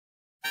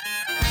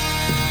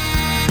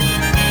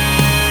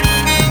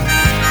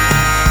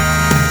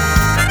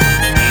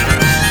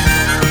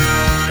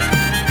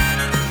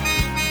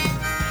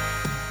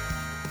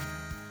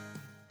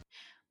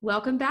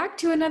Welcome back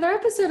to another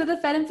episode of the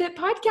Fed and Fit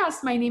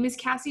podcast. My name is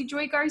Cassie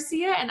Joy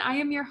Garcia, and I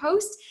am your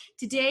host.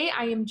 Today,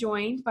 I am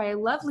joined by a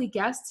lovely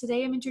guest.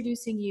 Today, I'm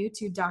introducing you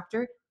to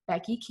Dr.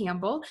 Becky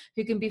Campbell,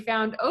 who can be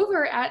found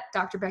over at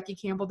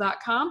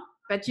drbeckycampbell.com.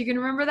 Bet you can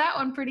remember that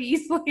one pretty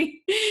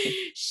easily.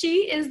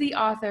 She is the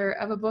author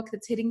of a book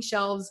that's hitting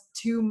shelves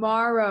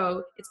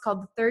tomorrow. It's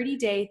called The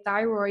 30-Day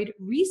Thyroid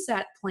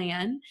Reset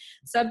Plan.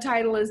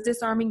 Subtitle is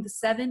Disarming the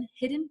 7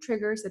 Hidden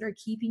Triggers That Are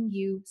Keeping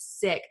You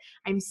Sick.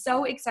 I'm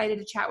so excited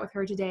to chat with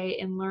her today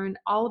and learn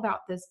all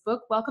about this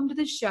book. Welcome to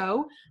the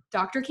show,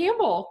 Dr.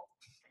 Campbell.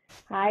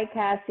 Hi,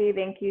 Cassie.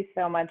 Thank you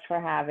so much for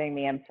having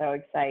me. I'm so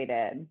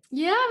excited.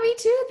 Yeah, me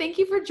too. Thank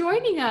you for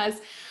joining us.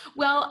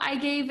 Well, I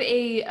gave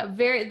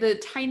the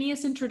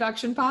tiniest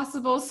introduction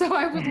possible, so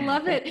I would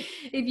love it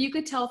if you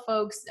could tell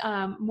folks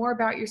more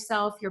about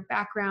yourself, your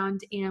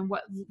background, and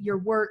what your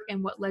work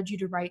and what led you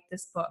to write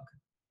this book.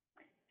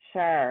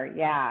 Sure.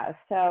 Yeah.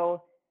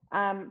 So,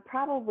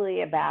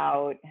 probably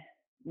about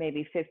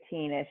maybe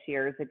 15-ish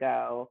years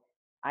ago,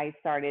 I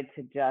started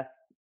to just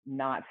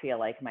not feel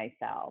like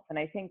myself. And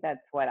I think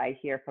that's what I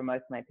hear from most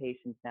of my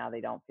patients now. They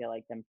don't feel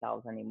like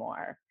themselves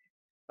anymore.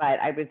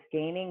 But I was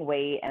gaining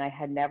weight and I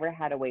had never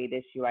had a weight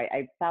issue.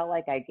 I felt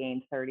like I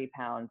gained 30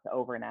 pounds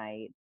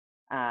overnight.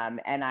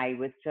 And I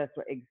was just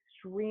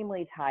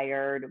extremely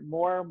tired,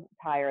 more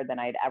tired than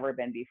I'd ever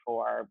been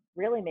before,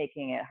 really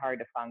making it hard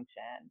to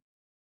function.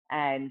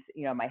 And,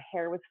 my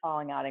hair was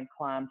falling out in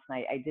clumps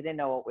and I didn't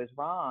know what was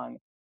wrong.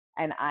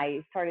 And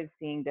I started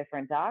seeing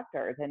different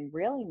doctors and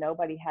really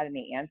nobody had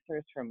any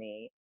answers for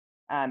me.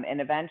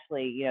 And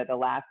eventually, the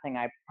last thing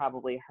I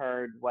probably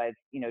heard was,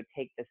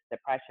 take this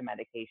depression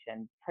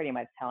medication, pretty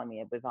much telling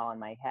me it was all in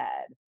my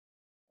head.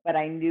 But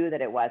I knew that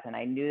it wasn't.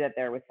 I knew that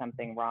there was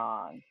something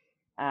wrong.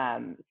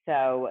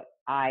 So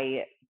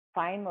I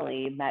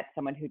finally met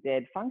someone who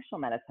did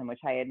functional medicine,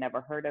 which I had never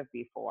heard of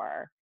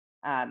before.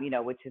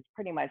 Which is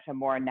pretty much a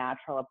more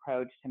natural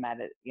approach to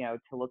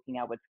looking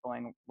at what's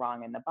going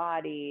wrong in the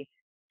body,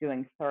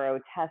 doing thorough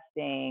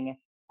testing,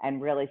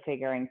 and really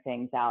figuring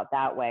things out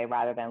that way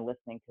rather than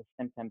listening to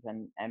symptoms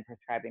and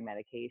prescribing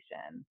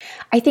medication.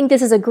 I think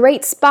this is a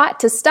great spot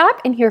to stop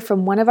and hear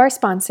from one of our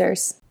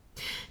sponsors.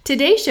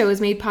 Today's show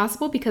is made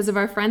possible because of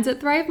our friends at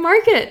Thrive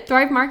Market.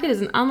 Thrive Market is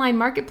an online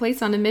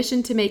marketplace on a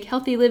mission to make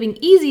healthy living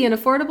easy and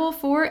affordable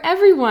for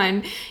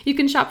everyone. You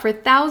can shop for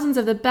thousands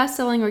of the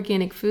best-selling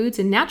organic foods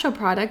and natural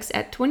products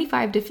at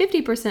 25 to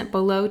 50%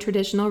 below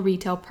traditional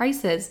retail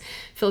prices.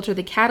 Filter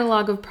the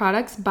catalog of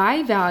products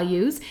by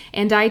values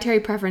and dietary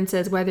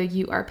preferences, whether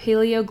you are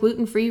paleo,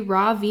 gluten-free,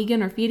 raw,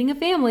 vegan, or feeding a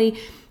family.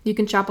 You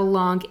can shop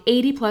along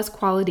 80 plus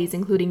qualities,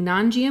 including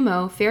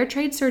non-GMO, fair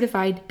trade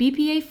certified,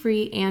 BPA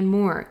free, and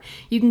more.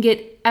 You can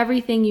get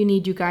everything you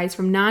need, you guys,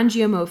 from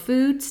non-GMO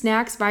food,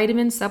 snacks,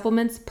 vitamins,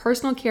 supplements,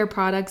 personal care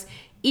products,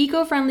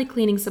 eco-friendly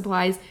cleaning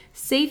supplies,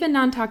 safe and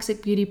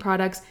non-toxic beauty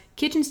products,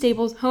 kitchen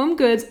staples, home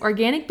goods,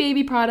 organic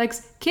baby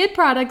products, kid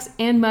products,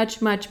 and much,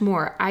 much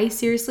more. I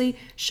seriously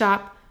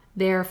shop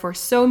there for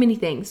so many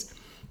things.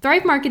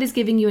 Thrive Market is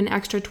giving you an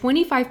extra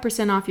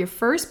 25% off your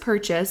first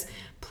purchase,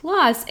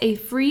 plus a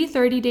free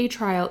 30-day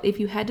trial if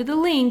you head to the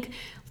link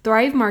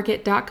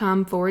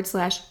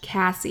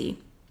thrivemarket.com/Cassie.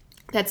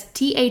 That's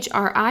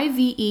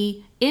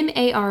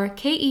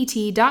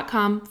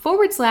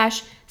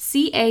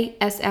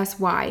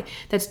THRIVEMARKET.com/CASSY.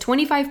 That's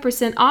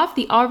 25% off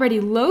the already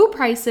low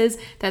prices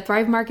that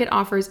Thrive Market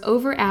offers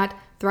over at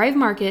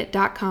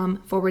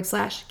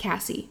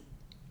thrivemarket.com/Cassie.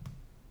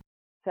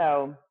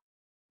 So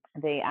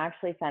they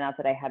actually found out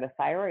that I had a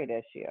thyroid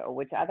issue,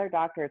 which other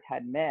doctors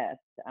had missed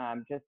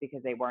just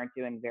because they weren't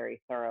doing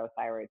very thorough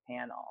thyroid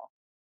panel.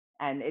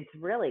 And it's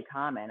really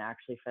common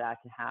actually for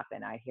that to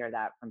happen. I hear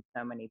that from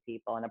so many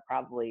people, and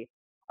probably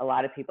a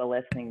lot of people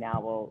listening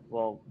now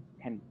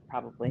can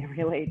probably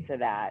relate to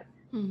that.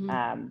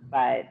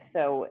 But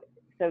so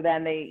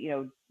then they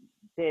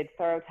did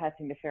thorough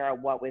testing to figure out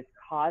what was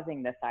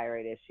causing the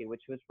thyroid issue,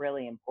 which was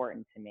really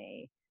important to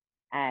me.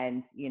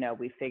 And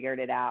we figured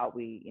it out.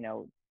 We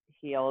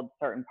healed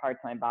certain parts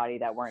of my body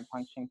that weren't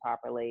functioning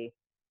properly,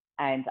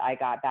 and I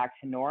got back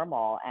to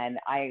normal. And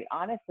I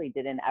honestly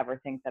didn't ever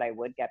think that I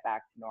would get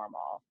back to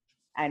normal.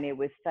 And it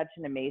was such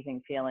an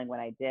amazing feeling when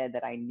I did,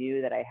 that I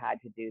knew that I had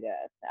to do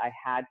this. I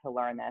had to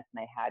learn this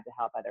and I had to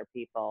help other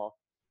people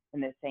in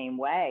the same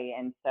way.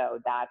 And so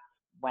that's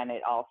when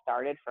it all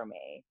started for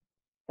me.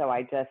 So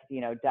I just,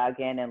 dug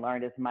in and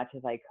learned as much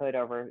as I could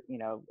over,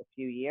 a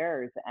few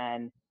years.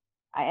 And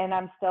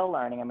I'm still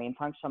learning. I mean,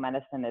 functional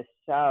medicine is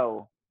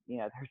so,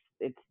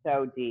 it's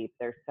so deep.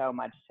 There's so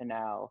much to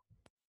know.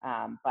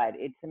 But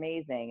it's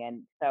amazing.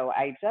 And so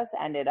I just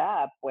ended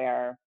up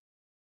where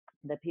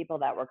the people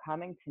that were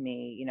coming to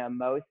me,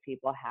 most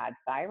people had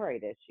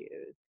thyroid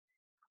issues.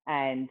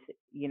 And,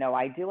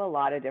 I do a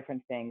lot of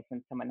different things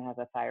when someone has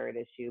a thyroid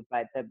issue,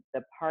 but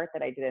the part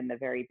that I did in the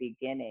very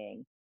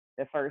beginning,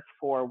 the first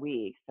 4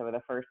 weeks, so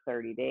the first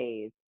 30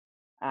 days,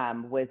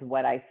 was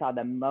what I saw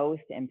the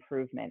most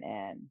improvement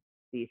in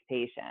these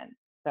patients.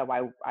 So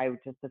I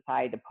just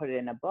decided to put it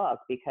in a book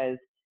because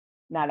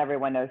not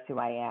everyone knows who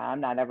I am.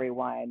 Not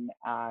everyone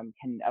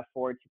can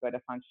afford to go to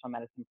functional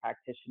medicine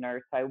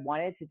practitioners. So I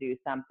wanted to do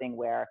something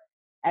where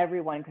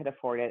everyone could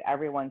afford it,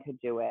 everyone could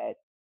do it,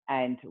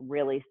 and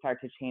really start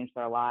to change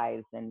their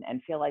lives and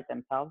feel like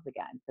themselves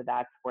again. So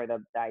that's where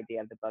the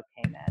idea of the book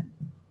came in.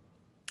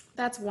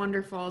 That's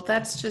wonderful.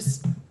 That's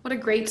just what a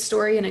great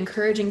story, an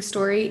encouraging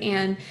story.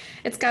 And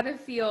it's got to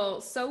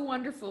feel so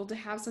wonderful to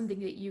have something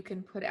that you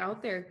can put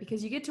out there,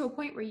 because you get to a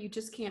point where you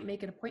just can't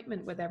make an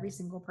appointment with every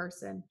single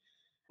person.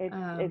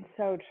 It's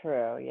so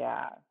true.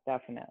 Yeah,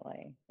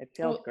 definitely. It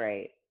feels Well,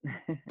 great.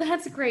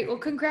 that's great. Well,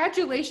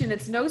 congratulations.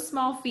 It's no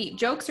small feat.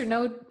 Jokes are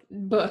no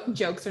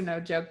jokes are no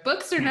joke.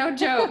 Books are no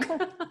joke.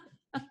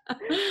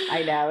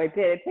 I know it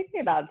did. It took me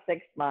about 6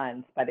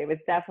 months, but it was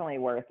definitely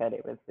worth it.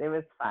 It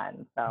was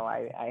fun. So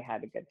I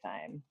had a good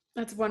time.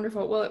 That's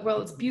wonderful.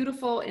 Well, it's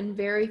beautiful and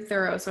very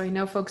thorough, so I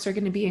know folks are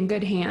going to be in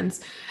good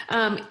hands.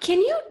 Can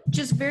you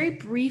just very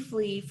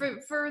briefly,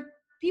 for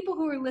people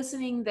who are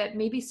listening, that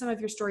maybe some of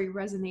your story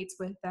resonates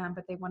with them,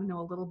 but they want to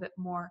know a little bit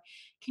more,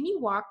 can you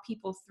walk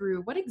people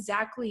through what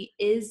exactly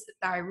is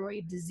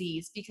thyroid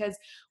disease? Because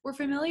we're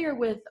familiar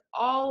with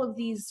all of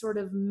these sort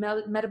of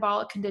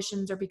metabolic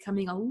conditions are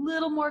becoming a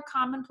little more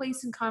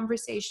commonplace and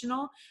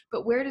conversational,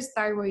 but where does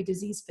thyroid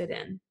disease fit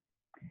in?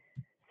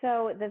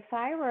 So the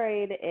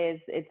thyroid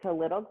it's a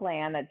little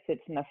gland that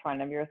sits in the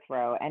front of your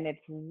throat, and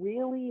it's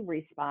really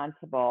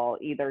responsible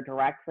either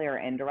directly or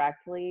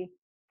indirectly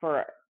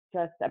for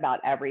just about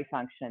every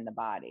function in the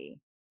body.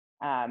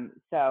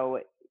 So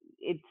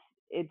it's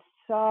it's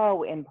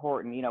so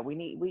important.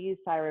 We use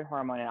thyroid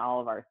hormone in all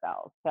of our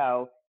cells.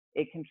 So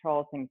it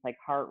controls things like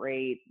heart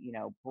rate,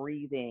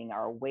 breathing,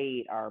 our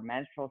weight, our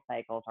menstrual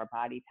cycles, our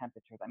body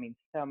temperatures. I mean,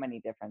 so many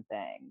different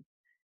things.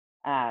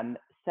 Um,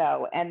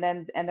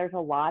 and there's a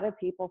lot of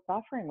people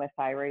suffering with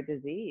thyroid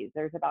disease.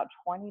 There's about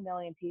 20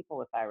 million people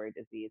with thyroid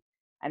disease,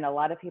 and a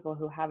lot of people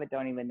who have it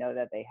don't even know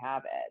that they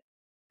have it.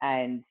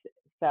 And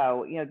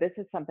so, this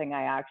is something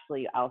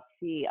I'll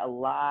see a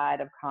lot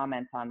of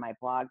comments on my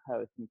blog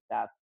posts and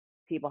stuff.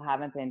 People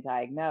haven't been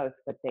diagnosed,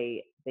 but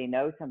they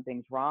know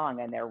something's wrong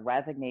and they're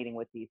resonating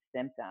with these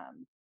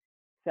symptoms.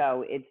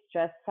 So it's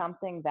just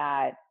something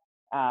that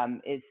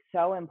is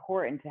so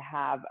important to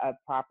have a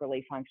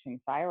properly functioning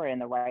thyroid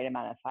and the right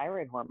amount of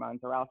thyroid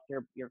hormones, or else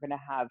you're going to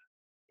have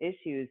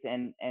issues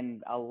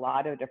in a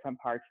lot of different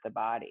parts of the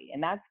body.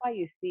 And that's why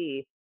you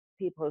see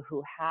people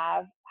who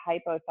have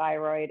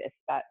hypothyroid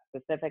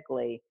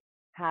specifically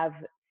have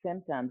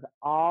symptoms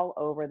all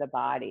over the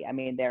body. I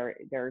mean,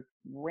 there's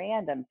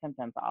random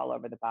symptoms all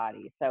over the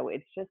body. So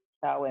it's just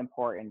so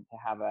important to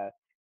have a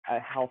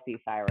healthy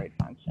thyroid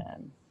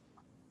function.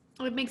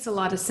 Well, it makes a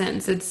lot of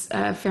sense. It's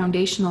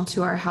foundational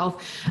to our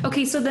health.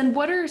 Okay, so then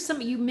what are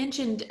some, you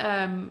mentioned,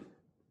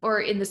 or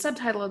in the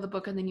subtitle of the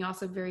book, and then you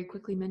also very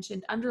quickly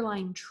mentioned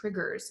underlying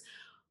triggers.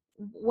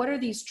 What are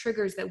these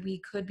triggers that we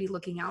could be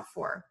looking out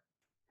for?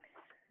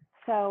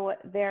 So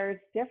there's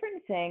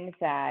different things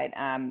that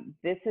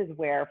this is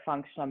where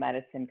functional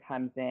medicine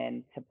comes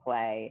in to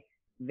play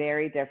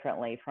very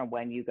differently from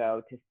when you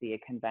go to see a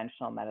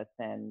conventional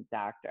medicine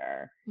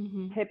doctor.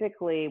 Mm-hmm.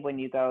 Typically, when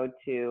you go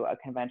to a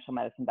conventional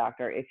medicine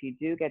doctor, if you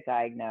do get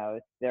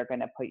diagnosed, they're going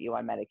to put you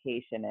on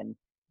medication and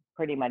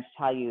pretty much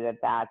tell you that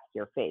that's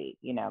your fate,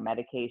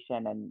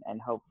 medication,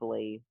 and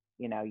hopefully,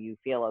 you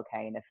feel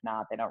okay. And if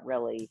not, they don't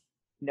really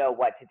know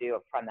what to do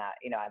from that,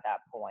 at that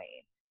point.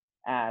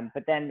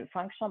 But then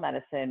functional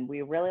medicine,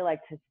 we really like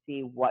to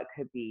see what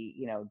could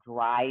be,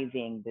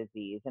 driving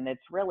disease. And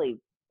it's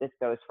really, this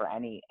goes for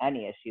any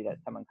issue that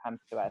someone comes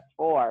to us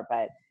for,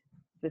 but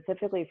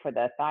specifically for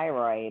the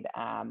thyroid,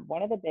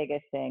 one of the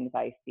biggest things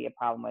I see a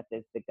problem with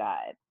is the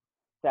gut.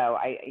 So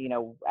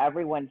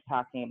everyone's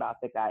talking about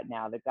the gut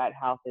now. The gut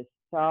health is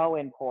so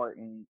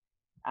important.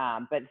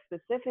 But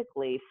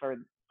specifically for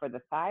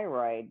the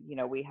thyroid,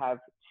 we have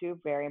two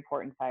very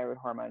important thyroid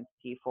hormones,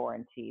 T4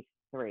 and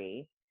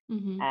T3.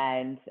 Mm-hmm.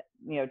 And,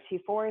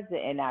 T4 is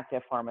the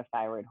inactive form of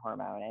thyroid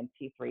hormone and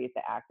T3 is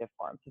the active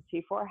form. So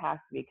T4 has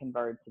to be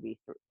converted to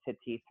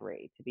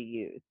T3 to be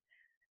used.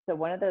 So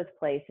one of those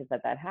places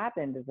that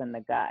happens is in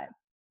the gut.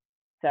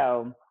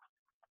 So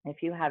if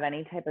you have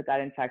any type of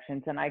gut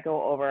infections, and I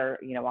go over,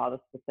 all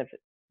the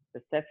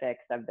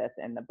specifics of this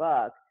in the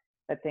book,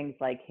 but things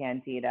like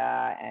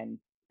candida and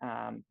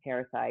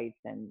parasites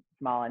and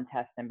small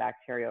intestine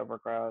bacteria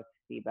overgrowth,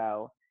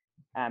 SIBO,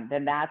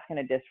 then that's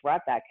going to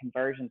disrupt that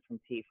conversion from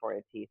T4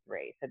 to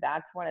T3. So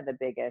that's one of the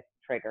biggest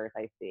triggers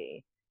I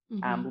see.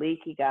 Mm-hmm.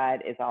 Leaky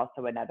gut is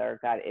also another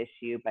gut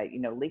issue, but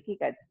leaky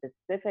gut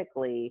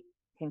specifically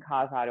can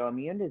cause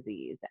autoimmune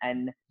disease,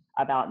 and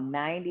about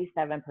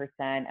 97%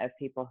 of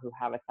people who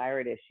have a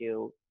thyroid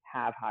issue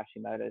have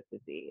Hashimoto's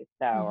disease,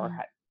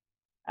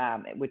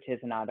 Mm-hmm. which is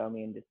an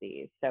autoimmune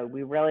disease. So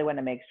we really want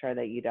to make sure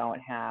that you don't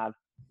have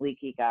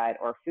leaky gut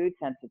or food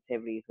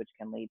sensitivities, which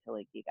can lead to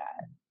leaky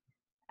gut.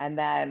 And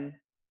then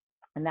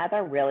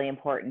another really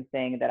important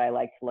thing that I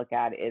like to look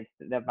at is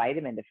the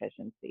vitamin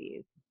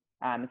deficiencies,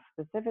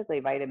 specifically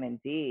vitamin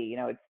D.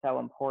 It's so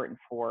important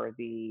for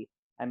the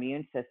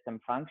immune system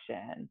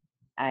function.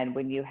 And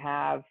when you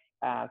have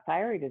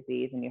thyroid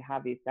disease and you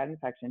have these gut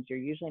infections, you're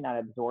usually not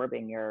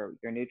absorbing your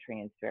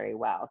nutrients very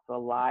well. So a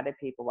lot of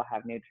people will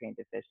have nutrient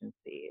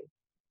deficiencies.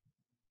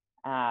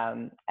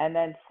 And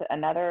then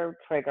another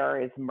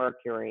trigger is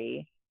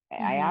mercury.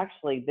 I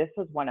actually, this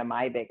was one of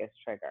my biggest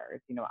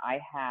triggers. I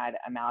had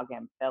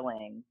amalgam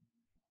fillings,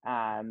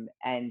 and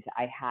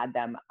I had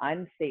them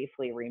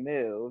unsafely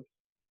removed.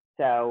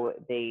 So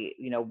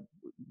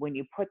when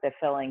you put the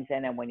fillings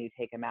in and when you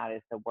take them out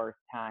is the worst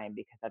time,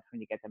 because that's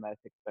when you get the most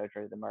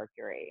exposure to the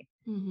mercury.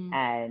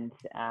 And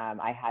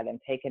I had them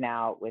taken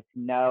out with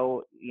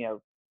no,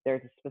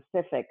 there's a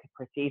specific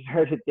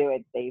procedure to do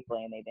it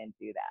safely, and they didn't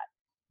do that.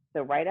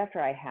 So right after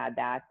I had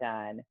that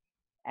done,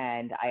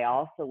 and I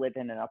also lived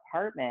in an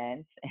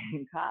apartment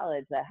in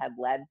college that had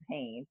lead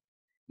paint.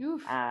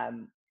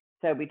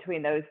 So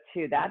between those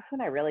two, that's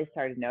when I really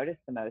started to notice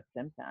the most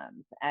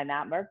symptoms. And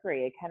that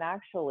mercury, it can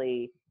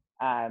actually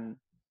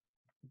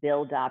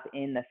build up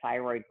in the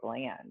thyroid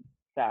gland.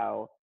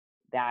 So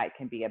that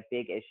can be a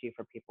big issue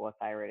for people with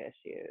thyroid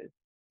issues.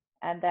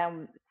 And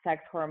then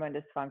sex hormone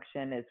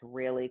dysfunction is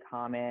really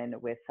common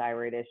with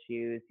thyroid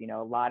issues. A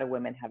lot of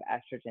women have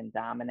estrogen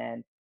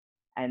dominance,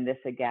 and this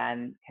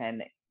again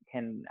can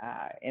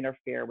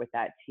interfere with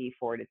that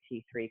T4 to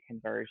T3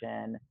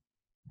 conversion.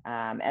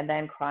 And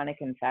then chronic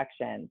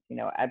infections.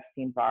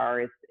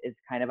 Epstein-Barr is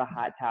kind of a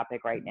hot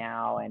topic right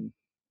now, and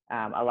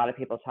a lot of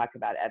people talk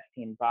about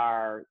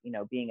Epstein-Barr,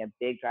 being a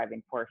big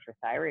driving force for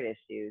thyroid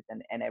issues,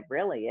 and it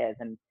really is.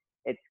 And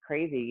it's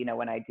crazy,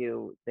 when I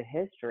do the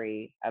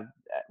history of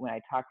when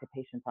I talk to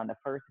patients on the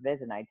first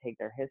visit and I take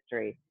their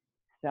history,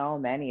 so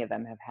many of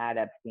them have had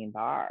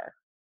Epstein-Barr.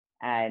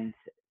 And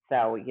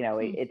so,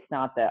 it's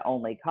not the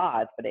only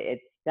cause, but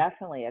it's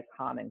definitely a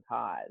common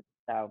cause.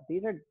 So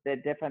these are the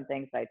different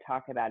things that I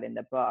talk about in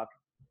the book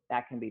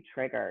that can be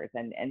triggers,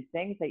 and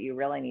things that you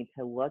really need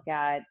to look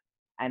at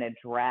and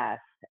address.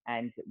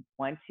 And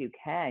once you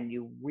can,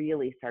 you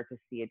really start to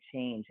see a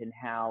change in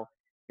how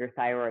your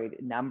thyroid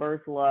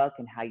numbers look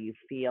and how you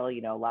feel.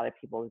 A lot of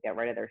people get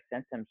rid of their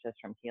symptoms just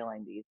from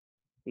healing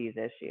these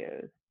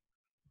issues.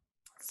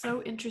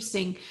 So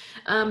interesting.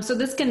 So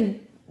this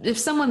can, if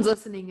someone's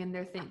listening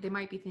and they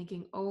might be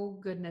thinking, oh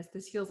goodness,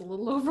 this feels a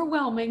little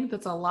overwhelming.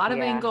 That's a lot of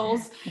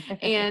angles.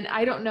 And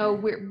I don't know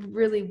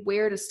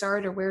where to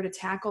start or where to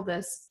tackle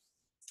this.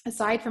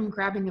 Aside from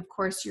grabbing, of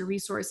course, your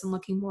resource and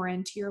looking more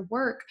into your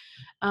work,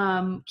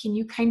 can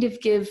you kind of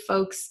give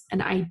folks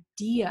an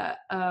idea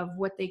of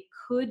what they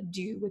could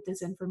do with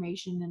this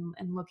information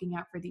and looking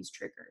out for these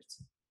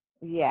triggers?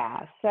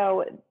 Yeah.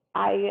 So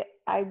I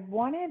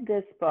wanted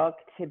this book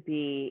to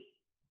be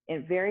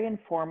very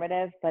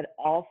informative, but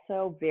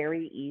also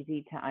very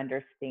easy to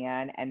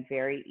understand and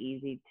very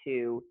easy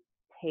to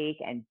take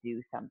and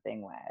do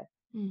something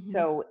with.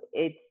 So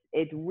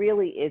it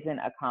really isn't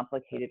a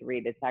complicated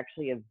read. It's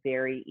actually a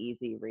very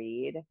easy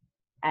read.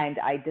 And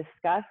I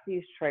discuss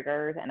these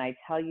triggers and I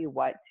tell you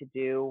what to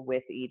do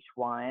with each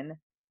one.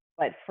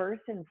 But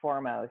first and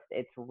foremost,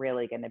 it's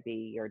really going to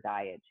be your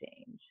diet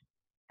change.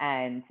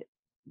 And,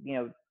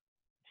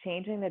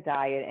 changing the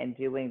diet and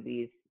doing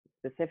these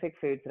specific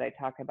foods that I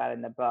talk about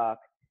in the book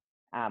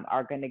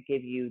are going to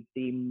give you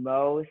the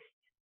most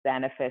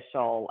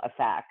beneficial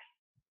effects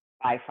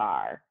by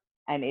far.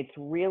 And it's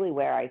really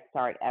where I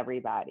start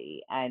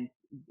everybody. And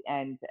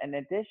in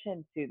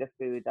addition to the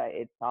food,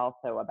 it's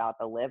also about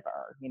the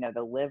liver.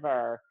 The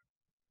liver,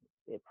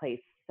 it plays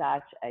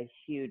such a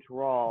huge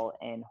role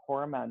in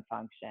hormone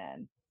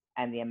function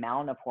and the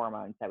amount of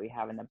hormones that we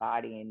have in the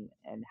body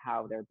and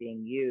how they're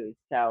being used.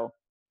 So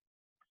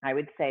I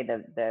would say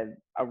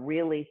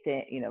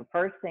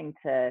first thing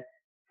to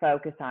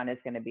focus on is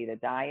going to be the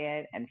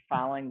diet and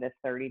following this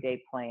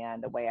 30-day plan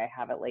the way I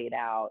have it laid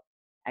out,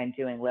 and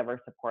doing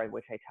liver support,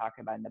 which I talk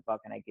about in the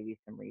book, and I give you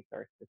some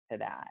resources to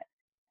that.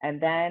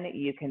 And then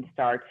you can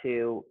start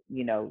to,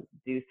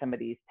 do some of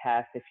these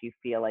tests if you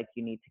feel like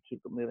you need to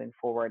keep moving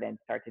forward and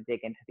start to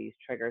dig into these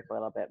triggers a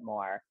little bit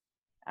more.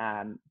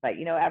 But,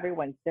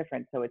 everyone's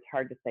different, so it's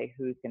hard to say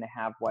who's going to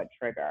have what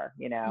trigger,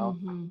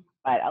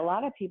 But a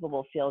lot of people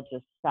will feel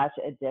just such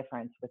a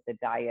difference with the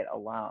diet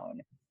alone.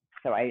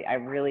 So I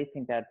really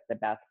think that's the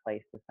best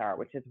place to start,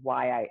 which is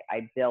why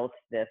I built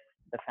the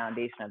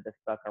foundation of this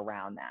book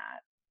around that.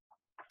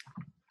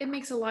 It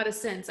makes a lot of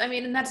sense. I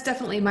mean, and that's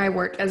definitely my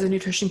work as a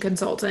nutrition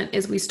consultant,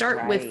 is we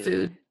start with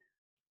food.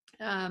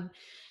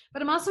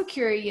 But I'm also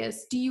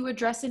curious, do you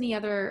address any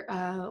other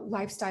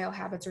lifestyle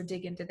habits or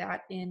dig into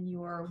that in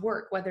your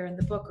work, whether in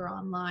the book or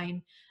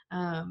online?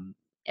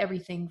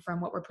 Everything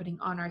from what we're putting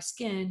on our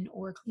skin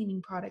or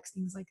cleaning products,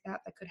 things like that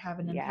could have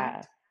an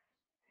impact.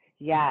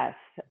 Yes.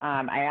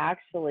 I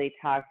actually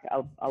talk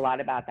a lot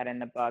about that in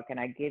the book, and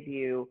I give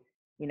you,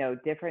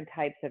 different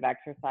types of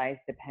exercise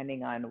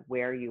depending on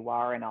where you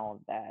are in all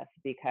of this,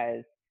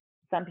 because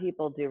some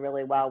people do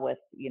really well with,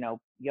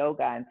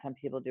 yoga, and some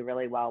people do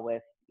really well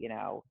with,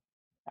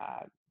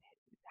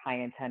 high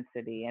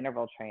intensity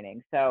interval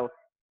training. So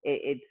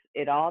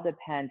it all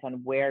depends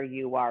on where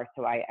you are.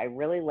 So I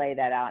really lay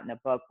that out in the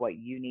book, what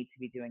you need to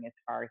be doing as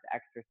far as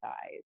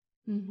exercise.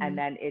 And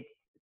then it's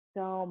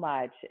so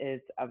much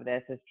of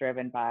this is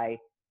driven by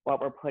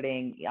what we're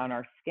putting on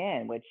our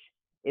skin, which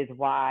is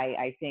why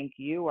I think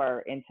you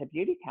are into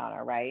Beauty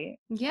Counter, right?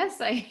 Yes,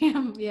 I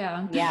am.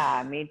 Yeah.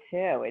 Yeah, me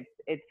too.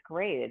 It's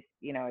great. It's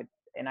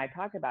and I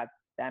talk about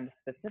them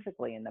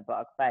specifically in the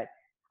book, but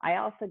I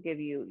also give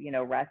you,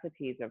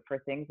 recipes for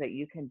things that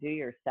you can do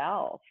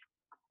yourself,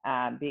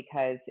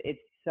 because it's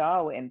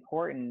so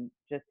important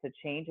just to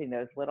changing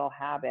those little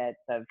habits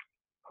of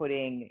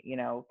putting,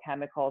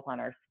 chemicals on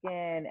our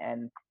skin,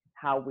 and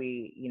how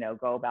we,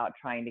 go about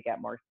trying to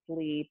get more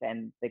sleep,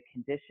 and the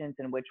conditions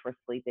in which we're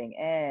sleeping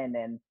in.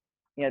 And,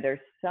 there's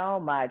so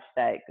much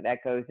that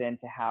goes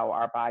into how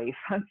our body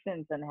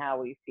functions and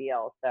how we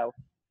feel. So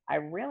I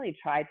really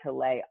try to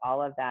lay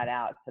all of that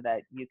out so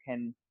that you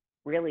can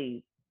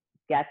really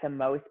get the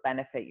most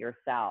benefit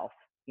yourself,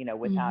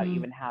 without Hmm.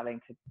 even having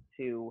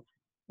to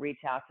reach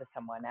out to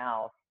someone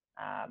else.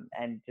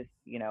 And just,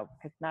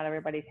 because not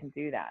everybody can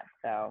do that.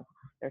 So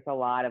there's a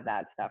lot of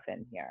that stuff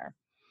in here.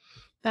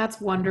 That's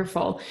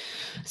wonderful.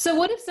 So,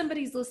 what if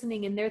somebody's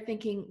listening and they're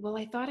thinking, well,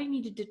 I thought I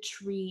needed to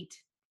treat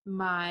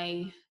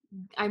my,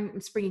 I'm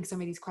springing some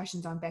of these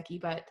questions on Becky,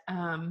 but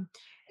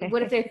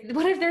what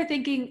if they're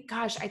thinking,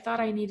 gosh, I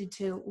thought I needed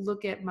to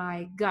look at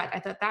my gut. I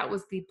thought that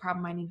was the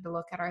problem I needed to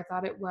look at. Or I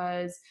thought it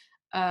was,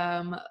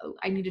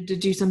 I needed to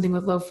do something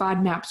with low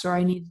FODMAPs, or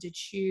I needed to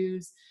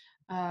choose,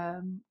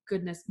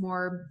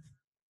 more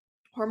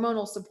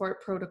hormonal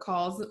support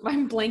protocols.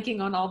 I'm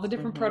blanking on all the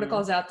different Mhm.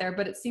 protocols out there,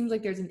 but it seems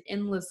like there's an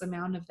endless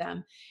amount of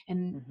them,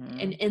 and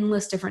in Mhm.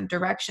 endless different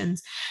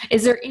directions.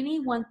 Is there any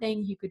one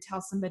thing you could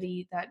tell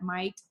somebody that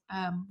might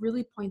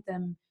really point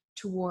them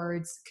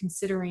towards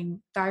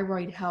considering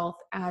thyroid health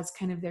as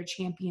kind of their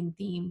champion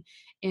theme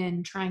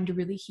in trying to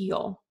really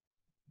heal?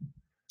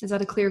 Is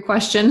that a clear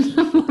question?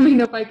 Let me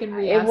know if I can It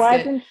re-ask it.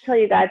 wasn't until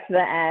you got to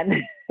the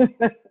end.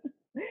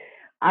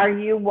 Are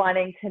you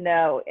wanting to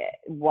know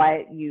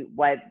what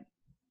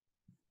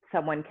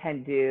someone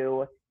can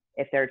do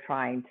if they're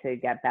trying to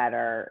get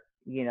better?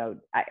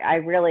 I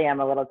really am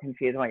a little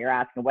confused on what you're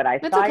asking. What I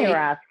That's thought you were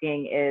okay.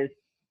 asking is,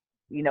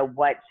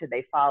 what should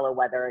they follow,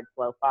 whether it's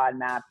low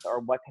FODMAPs, or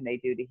what can they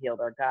do to heal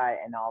their gut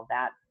and all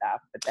that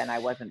stuff. But then I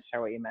wasn't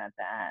sure what you meant at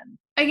the end.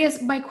 I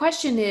guess my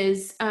question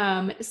is,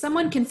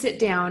 someone can sit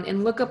down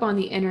and look up on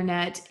the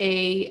internet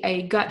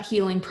a gut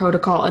healing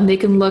protocol, and they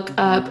can look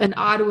up Mm-hmm. an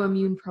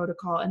autoimmune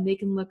protocol, and they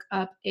can look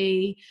up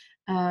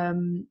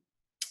um,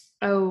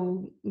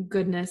 oh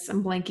goodness,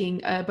 I'm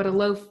blanking, but a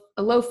low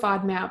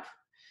FODMAP.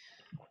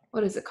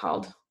 What is it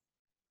called?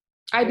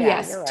 Yeah, you're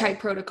IBS right. type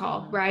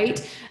protocol, Mm-hmm.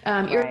 right?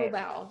 Irritable Right.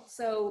 bowel.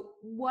 So,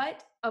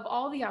 what of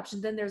all the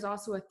options? Then there's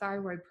also a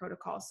thyroid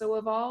protocol. So,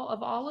 of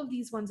all of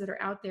these ones that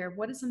are out there,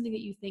 what is something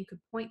that you think could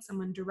point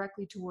someone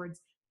directly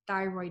towards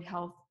thyroid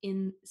health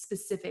in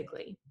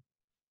specifically?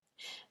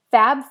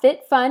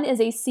 FabFitFun is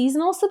a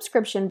seasonal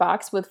subscription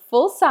box with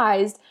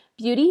full-sized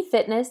beauty,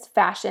 fitness,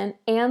 fashion,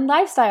 and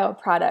lifestyle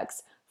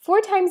products. 4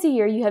 times a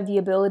year, you have the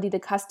ability to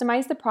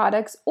customize the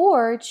products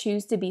or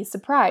choose to be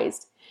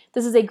surprised.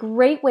 This is a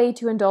great way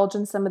to indulge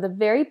in some of the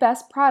very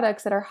best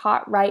products that are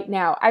hot right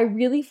now. I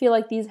really feel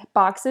like these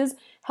boxes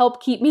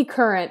help keep me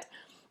current.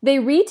 They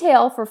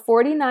retail for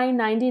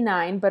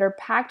 $49.99 but are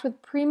packed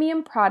with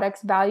premium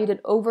products valued at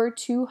over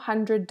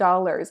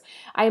 $200.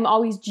 I am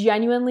always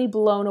genuinely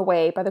blown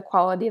away by the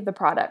quality of the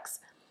products.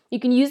 You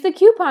can use the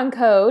coupon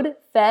code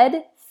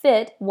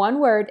FEDFIT, one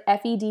word,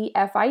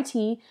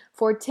 FEDFIT,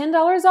 for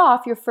 $10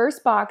 off your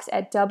first box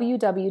at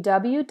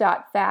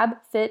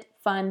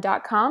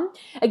www.fabfitfun.com.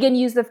 Again,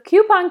 use the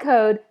coupon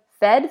code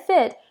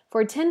FEDFIT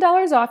for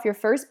 $10 off your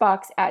first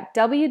box at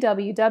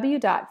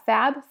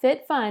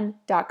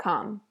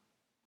www.fabfitfun.com.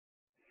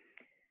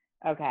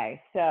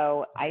 Okay,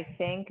 so I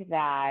think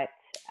that,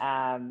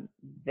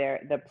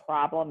 the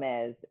problem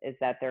is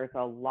that there's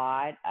a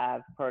lot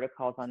of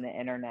protocols on the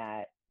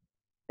internet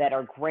that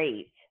are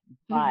great,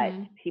 but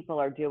Mm-hmm. people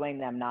are doing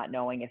them not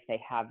knowing if they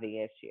have the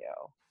issue.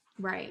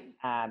 Right.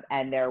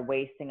 And they're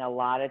wasting a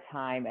lot of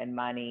time and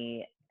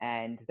money,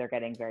 and they're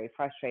getting very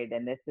frustrated.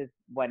 And this is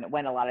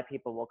when a lot of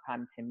people will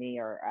come to me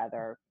or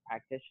other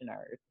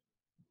practitioners,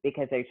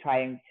 because they're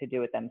trying to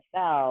do it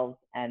themselves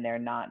and they're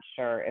not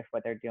sure if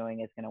what they're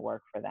doing is going to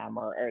work for them,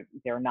 or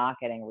they're not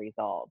getting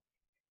results.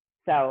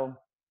 So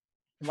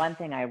one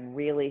thing I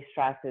really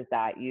stress is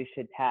that you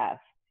should test.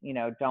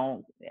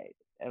 Don't,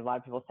 a lot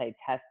of people say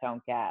test,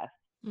 don't guess,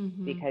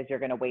 Mm-hmm. because you're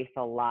going to waste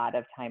a lot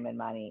of time and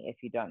money if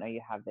you don't know you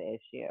have the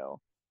issue.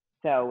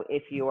 So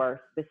if you are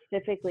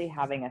specifically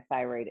having a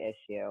thyroid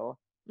issue,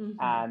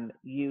 Mm-hmm.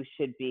 you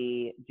should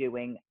be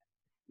doing,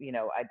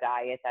 a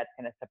diet that's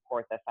going to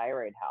support the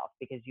thyroid health,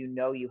 because you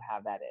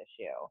have that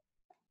issue,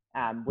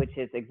 which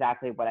is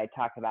exactly what I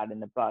talk about in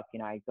the book.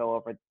 I go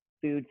over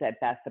foods that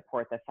best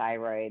support the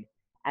thyroid.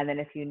 And then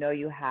if you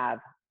have,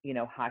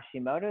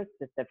 Hashimoto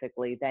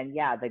specifically, then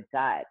yeah, the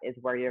gut is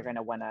where you're going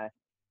to want to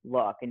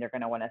look, and you're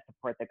going to want to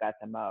support the gut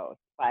the most.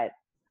 But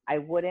I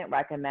wouldn't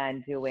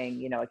recommend doing,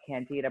 you know, a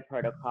Candida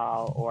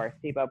protocol or a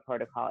SIBO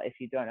protocol if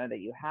you don't know that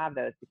you have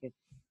those, because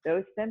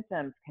those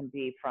symptoms can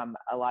be from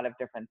a lot of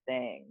different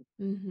things.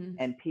 Mm-hmm.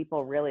 And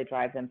people really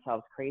drive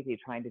themselves crazy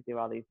trying to do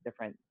all these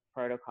different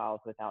protocols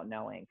without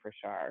knowing for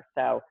sure.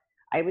 So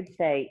I would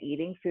say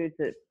eating foods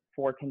that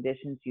for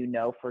conditions you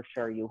know for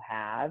sure you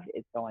have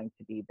is going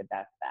to be the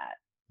best bet.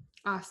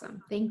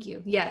 Awesome. Thank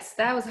you. Yes,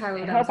 that was I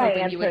what I was hope I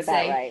hoping you would answered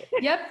that say. right.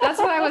 Yep, that's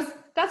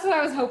what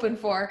I was hoping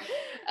for.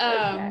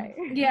 Okay.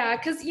 Yeah,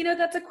 because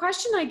that's a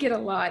question I get a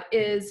lot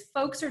is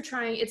folks are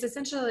trying, it's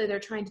essentially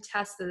they're trying to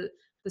test the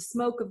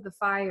smoke of the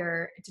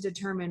fire to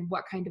determine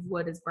what kind of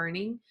wood is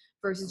burning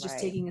versus just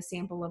Right. taking a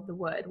sample of the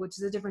wood, which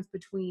is a difference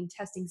between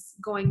testing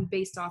going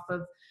based off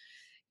of,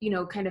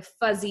 kind of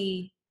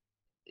fuzzy,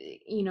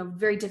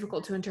 very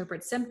difficult to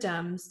interpret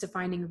symptoms to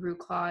finding a root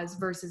cause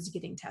versus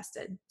getting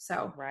tested.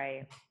 So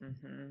Right.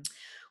 Mm-hmm.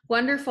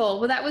 wonderful.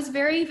 Well, that was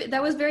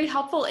very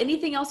helpful.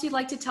 Anything else you'd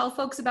like to tell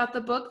folks about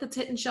the book that's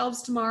hitting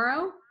shelves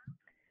tomorrow?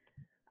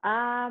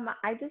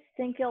 I just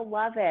think you'll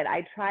love it.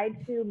 I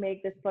tried to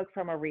make this book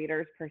from a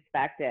reader's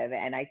perspective,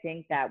 and I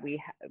think that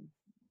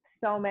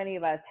so many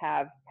of us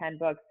have 10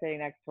 books sitting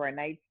next to our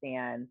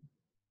nightstand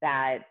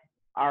that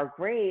are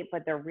great,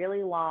 but they're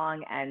really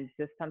long, and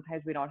just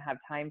sometimes we don't have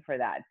time for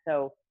that.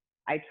 So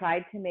I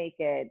tried to make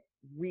it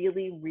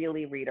really,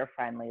 really reader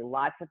friendly.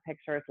 Lots of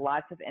pictures,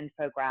 lots of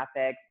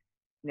infographics,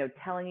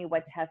 telling you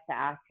what tests to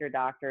ask your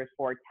doctors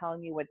for,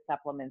 telling you what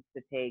supplements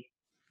to take,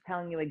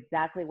 telling you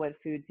exactly what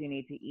foods you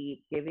need to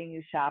eat, giving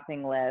you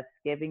shopping lists,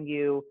 giving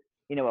you,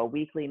 a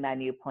weekly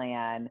menu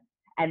plan,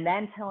 and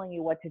then telling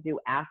you what to do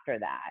after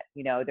that.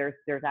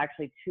 There's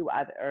actually two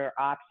other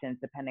options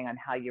depending on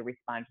how you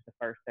respond to the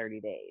first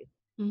 30 days.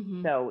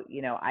 Mm-hmm. So,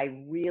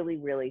 I really,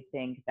 really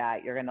think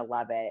that you're going to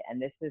love it. And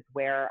this is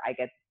where I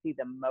get to see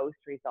the most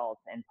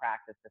results in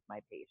practice with my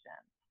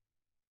patients.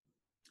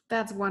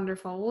 That's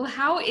wonderful. Well,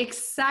 how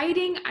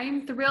exciting.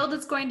 I'm thrilled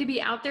it's going to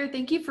be out there.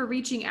 Thank you for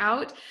reaching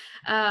out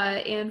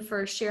and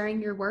for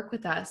sharing your work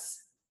with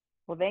us.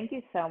 Well, thank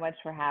you so much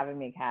for having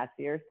me,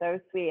 Cassie. You're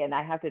so sweet. And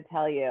I have to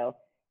tell you,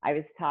 I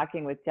was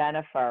talking with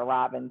Jennifer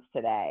Robbins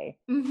today.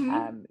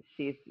 Mm-hmm.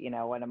 She's,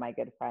 one of my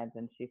good friends,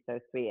 and she's so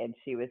sweet. And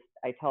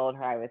I told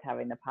her I was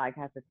having the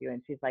podcast with you,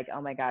 and she's like,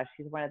 oh my gosh,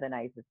 she's one of the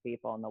nicest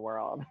people in the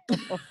world.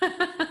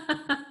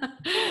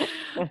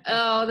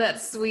 Oh,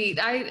 that's sweet.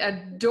 I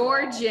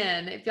adore Yeah.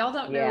 Jen. If y'all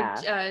don't know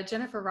Yeah.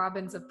 Jennifer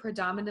Robbins of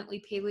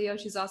Predominantly Paleo,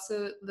 she's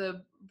also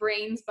the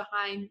brains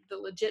behind the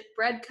Legit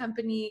Bread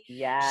Company.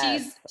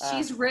 Yes.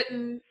 She's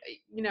written,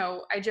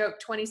 I joke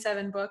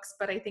 27 books,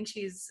 but I think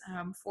she's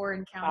 4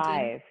 and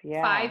counting. 5.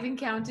 Yeah. 5 and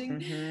counting.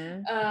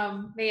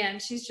 Mm-hmm. Man,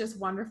 she's just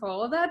wonderful.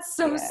 Well, that's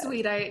so Yes.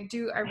 sweet. I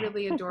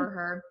really adore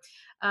her.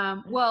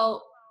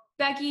 Well,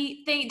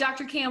 Becky, thank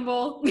Dr.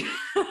 Campbell.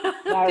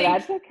 No,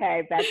 that's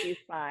okay. Becky's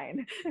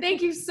fine.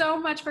 Thank you so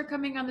much for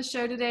coming on the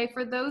show today.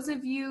 For those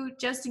of you,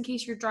 just in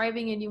case you're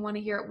driving and you want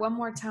to hear it one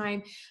more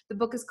time, the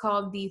book is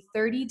called The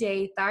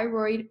 30-Day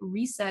Thyroid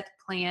Reset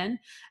Plan,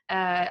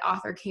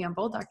 author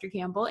Campbell, Dr.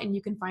 Campbell, and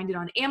you can find it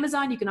on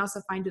Amazon. You can also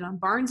find it on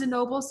Barnes &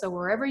 Noble, so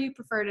wherever you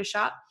prefer to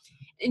shop.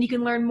 And you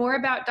can learn more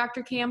about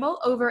Dr.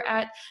 Campbell over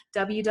at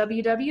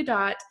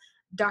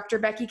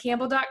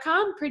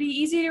www.drbeckycampbell.com. Pretty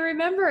easy to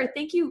remember.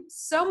 Thank you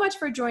so much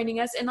for joining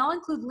us. And I'll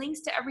include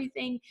links to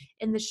everything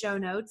in the show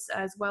notes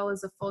as well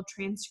as a full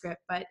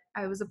transcript. But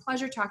it was a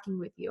pleasure talking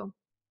with you.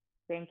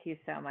 Thank you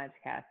so much,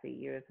 Cassie.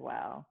 You as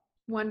well.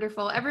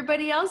 Wonderful.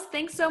 Everybody else,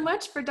 thanks so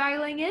much for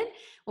dialing in.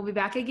 We'll be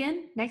back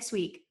again next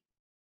week.